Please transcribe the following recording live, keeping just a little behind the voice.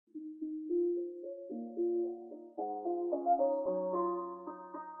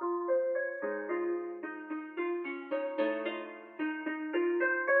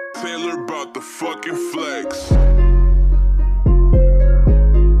Taylor about the fucking flex.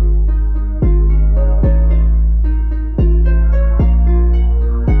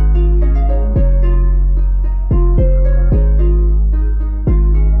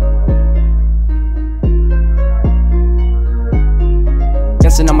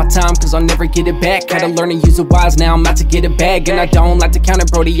 On my time, cause I'll never get it back. Gotta learn to use it wise, now I'm out to get it bag. And I don't like to count it,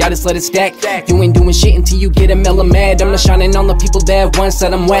 brody, I just let it stack. You ain't doing shit until you get a mellow mad. I'm just shining on the people that once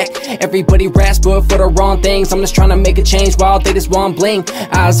said I'm whack. Everybody raps, but for the wrong things. I'm just trying to make a change while they just want bling.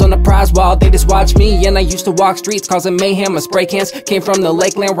 Eyes on the prize while they just watch me. And I used to walk streets causing mayhem and spray cans. Came from the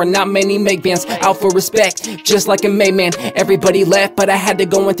lakeland where not many make bands. Out for respect, just like a Mayman. Everybody left, but I had to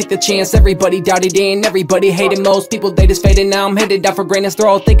go and take the chance. Everybody doubted in, everybody hated. Most people, they just faded. Now I'm headed out for greatness. They're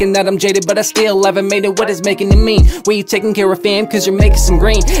all thinking that I'm jaded, but I still haven't made it. What it's making it mean? Where you taking care of fam, cause you're making some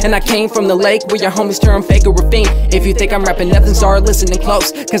green. And I came from the lake where your homies turn fake or a fiend. If you think I'm rapping nothing, start listening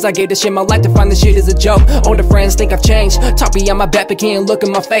close, cause I gave this shit my life to find this shit is a joke. Older friends think I've changed, talk behind my back but can't look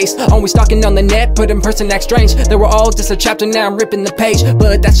in my face. Always stalking on the net, but in person act strange. They were all just a chapter, now I'm ripping the page.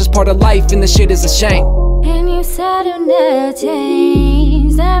 But that's just part of life and the shit is a shame. And you said you'll never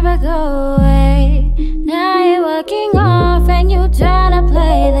change, never go away. Now you're walking off and you tryna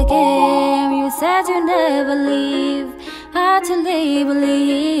play the game. You said you'd never leave, utterly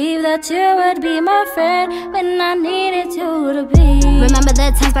believe that you would be my friend when I needed you to be. Remember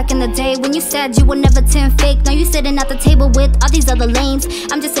the times back in the day when you said you would never turn fake. Now you sitting at the table with all these other lames.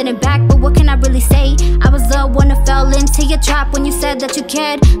 I'm just sitting back, but what can I really say? I was the one who fell into your trap when you said that you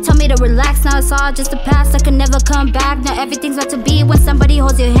cared. Told me to relax, now it's all just a past. I could never come back, now everything's meant to be when somebody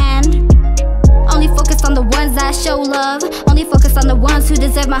holds your hand. Only focus on the ones that show love. Only focus on the ones who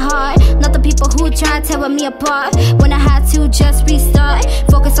deserve my heart. Not the people who try to tear me apart when I had to just restart.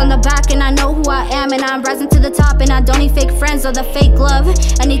 Focus on the back and I know who I am. And I'm rising to the top and I don't need fake friends or the fake love.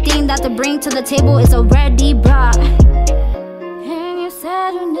 Anything that they bring to the table is already brought. And you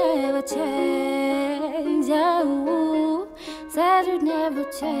said you'd never change, oh. Said you'd never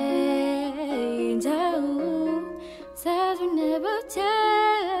change, oh. Said you'd never change.